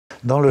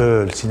Dans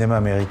le cinéma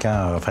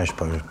américain, enfin,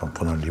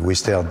 prenons les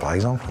westerns par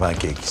exemple, enfin,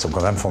 qui sont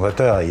quand même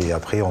fondateurs, et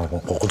après on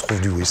retrouve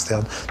du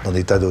western dans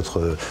des tas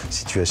d'autres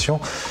situations.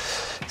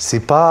 C'est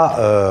pas,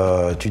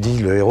 tu dis,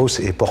 le héros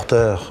est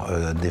porteur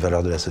des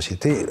valeurs de la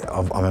société.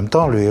 En même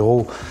temps, le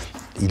héros,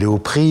 il est aux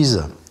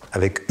prises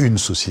avec une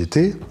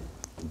société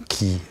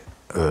qui,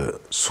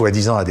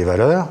 soi-disant, a des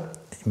valeurs,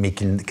 mais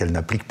qu'elle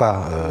n'applique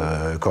pas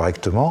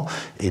correctement.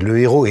 Et le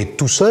héros est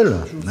tout seul,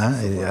 hein,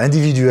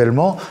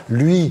 individuellement.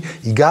 Lui,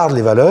 il garde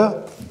les valeurs,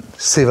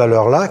 ces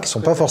valeurs-là, qui ne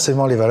sont pas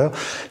forcément les valeurs,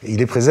 il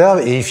les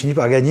préserve et il finit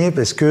par gagner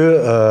parce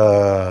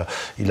que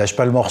il lâche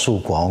pas le morceau,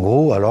 quoi, en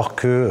gros, alors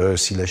que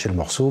s'il lâchait le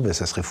morceau, ben,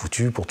 ça serait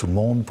foutu pour tout le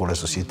monde, pour la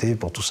société,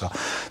 pour tout ça.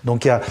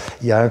 Donc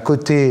il y a un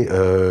côté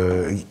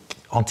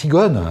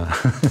Antigone,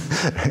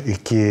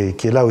 qui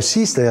est là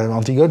aussi, c'est-à-dire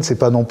Antigone, c'est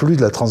pas non plus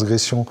de la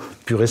transgression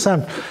pure et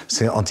simple.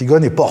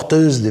 Antigone est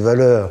porteuse des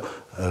valeurs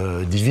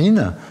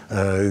divines,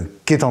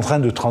 qui est en train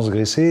de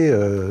transgresser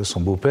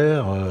son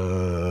beau-père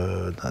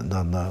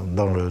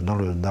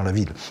dans la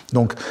ville.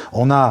 Donc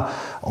on a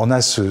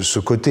ce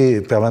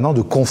côté permanent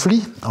de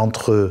conflit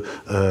entre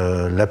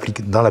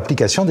dans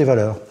l'application des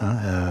valeurs. Hein,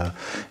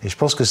 et je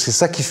pense que c'est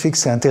ça qui fait que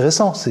c'est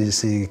intéressant,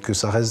 c'est que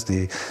ça reste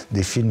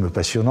des films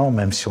passionnants,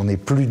 même si on n'est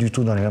plus du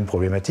tout dans les mêmes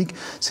problématiques,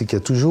 c'est qu'il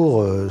y a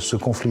toujours ce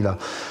conflit-là.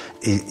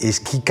 Et ce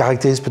qui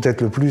caractérise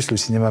peut-être le plus le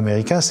cinéma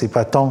américain, c'est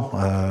pas tant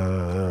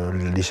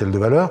l'échelle de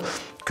valeur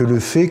que le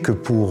fait que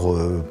pour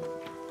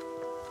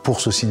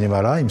ce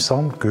cinéma-là, il me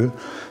semble que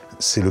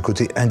c'est le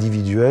côté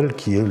individuel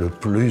qui est le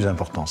plus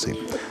important.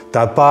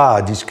 T'as pas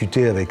à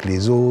discuter avec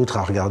les autres,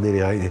 à regarder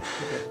les règles.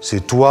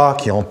 C'est toi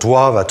qui, en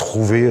toi, va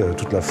trouver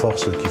toute la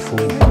force qu'il faut.